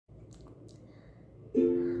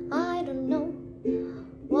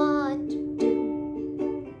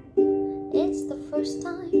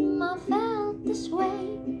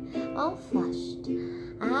all flushed,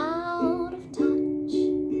 out of touch.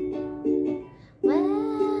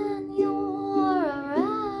 When you're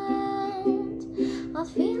around, I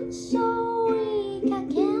feel so weak, I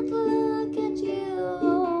can't look at you.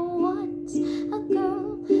 What's a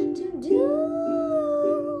girl to do?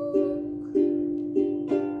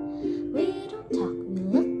 We don't talk, we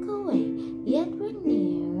look away, yet we're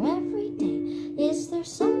near every day. Is there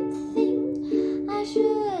something I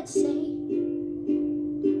should say?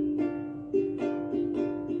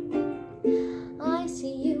 I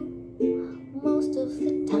see you most of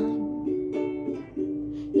the time.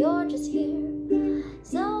 You're just here,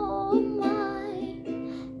 so am I.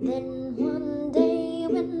 Then one day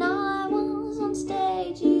when I was on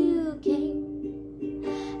stage, you came.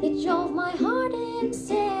 It drove my heart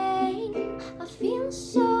insane. I feel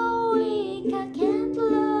so weak, I can't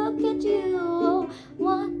look at you. Oh,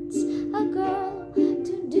 what's a girl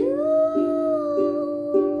to do?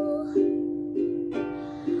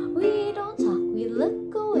 We don't talk, we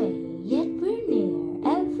look away, yet we're near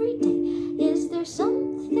every day. Is there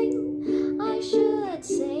something I should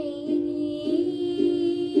say?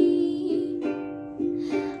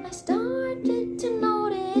 I started to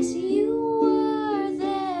notice you were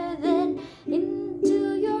there, then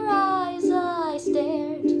into your eyes I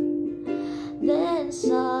stared. Then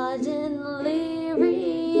suddenly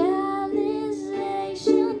realization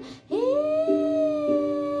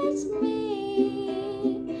hits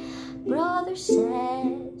me. Brother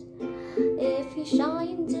said, if he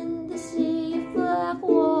shines in the sea of black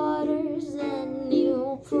waters, then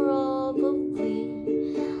you'll probably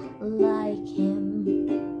like him.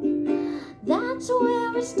 That's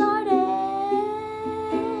where it started.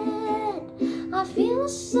 I feel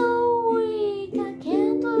so